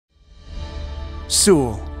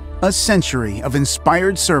Sewell, a century of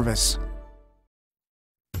inspired service.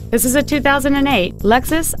 This is a 2008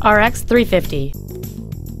 Lexus RX 350.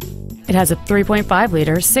 It has a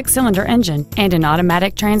 3.5-liter six-cylinder engine and an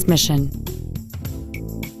automatic transmission.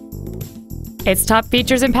 Its top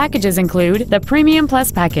features and packages include the Premium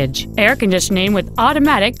Plus package, air conditioning with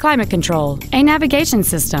automatic climate control, a navigation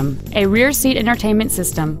system, a rear seat entertainment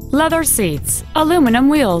system, leather seats, aluminum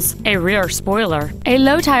wheels, a rear spoiler, a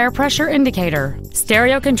low tire pressure indicator,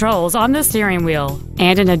 stereo controls on the steering wheel,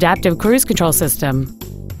 and an adaptive cruise control system.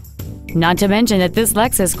 Not to mention that this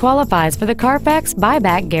Lexus qualifies for the Carfax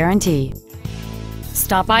buyback guarantee.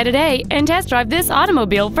 Stop by today and test drive this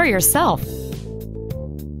automobile for yourself.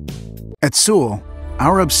 At Sewell,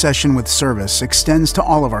 our obsession with service extends to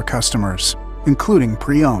all of our customers, including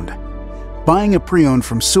pre-owned. Buying a pre-owned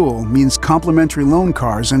from Sewell means complimentary loan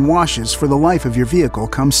cars and washes for the life of your vehicle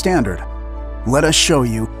come standard. Let us show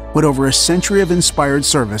you what over a century of inspired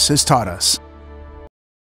service has taught us.